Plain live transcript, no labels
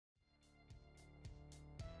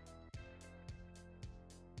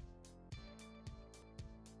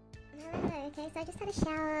Okay, so I just had a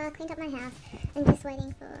shower, cleaned up my house, and just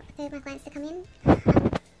waiting for a few of my clients to come in,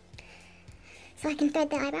 so I can thread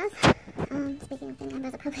their eyebrows. Speaking of thin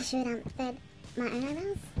eyebrows, I probably should thread my own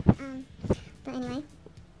eyebrows. But anyway,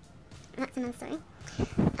 that's another story.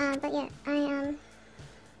 But yeah, I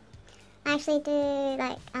actually do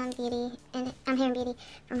like beauty and hair and beauty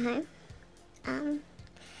from home.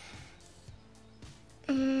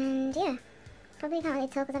 And yeah, probably can't really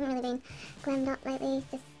tell because I haven't really been glammed up lately,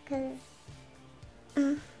 just because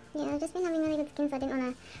yeah, I've just been having really good skin, so I didn't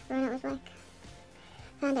want to run out with like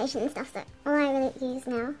foundation and stuff. So all I really use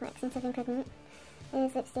now, like since I've been pregnant,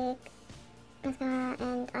 is lipstick, mascara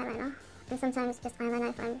and eyeliner, and sometimes just eyeliner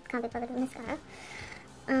if I can't be bothered with mascara.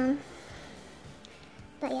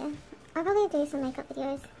 But yeah, I'll probably do some makeup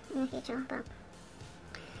videos in the future, but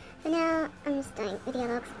for now I'm just doing video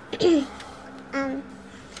logs.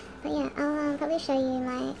 But yeah, I'll probably show you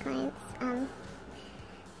my clients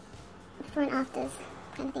before and afters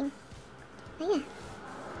kind of thing. But yeah.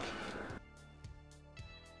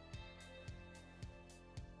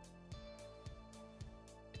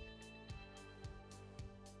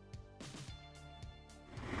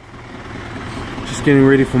 Just getting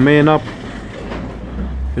ready for man up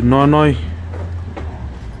with Nai.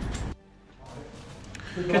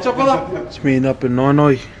 It's man up in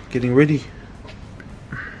Nai, getting ready.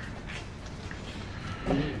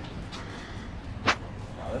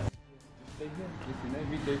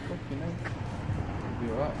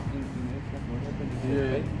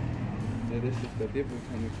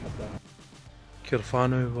 Kia ora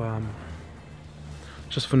whānau,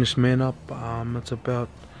 just finished man up. It's about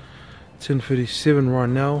 10:37 right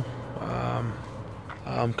now.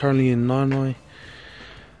 I'm currently in Nai,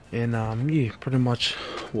 and yeah, pretty much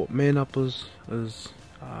what man up is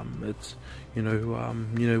it's you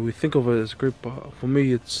know, we think of it as a group, but for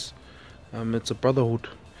me it's a brotherhood.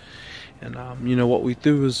 And you know, what we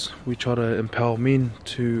do is we try to empower men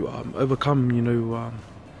to overcome, you know,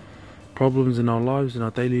 problems in our lives, in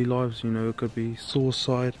our daily lives. You know, it could be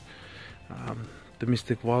suicide,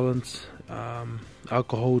 domestic violence,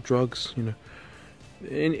 alcohol, drugs. You know,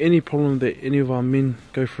 any problem that any of our men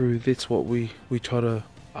go through, that's what we try to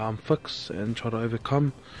fix and try to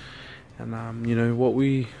overcome. And you know, what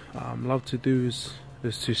we love to do is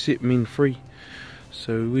to set men free.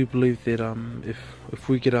 So we believe that if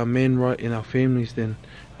we get our men right in our families, then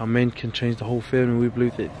our men can change the whole family. We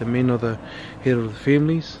believe that the men are the head of the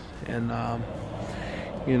families, and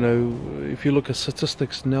you know, if you look at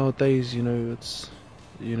statistics nowadays, you know,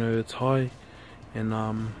 it's high,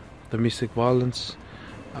 and domestic violence,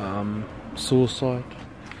 suicide,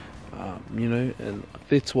 you know, and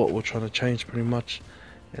that's what we're trying to change pretty much.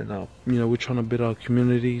 And you know, we're trying to build our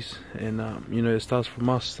communities, and you know, it starts from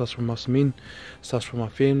us men, it starts from our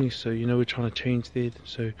families. So you know, we're trying to change that.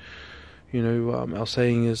 So you know, our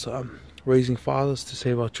saying is raising fathers to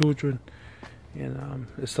save our children, and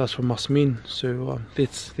it starts from us men. So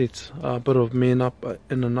that's a bit of man up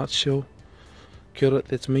in a nutshell. Kia ora,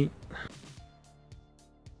 that's me.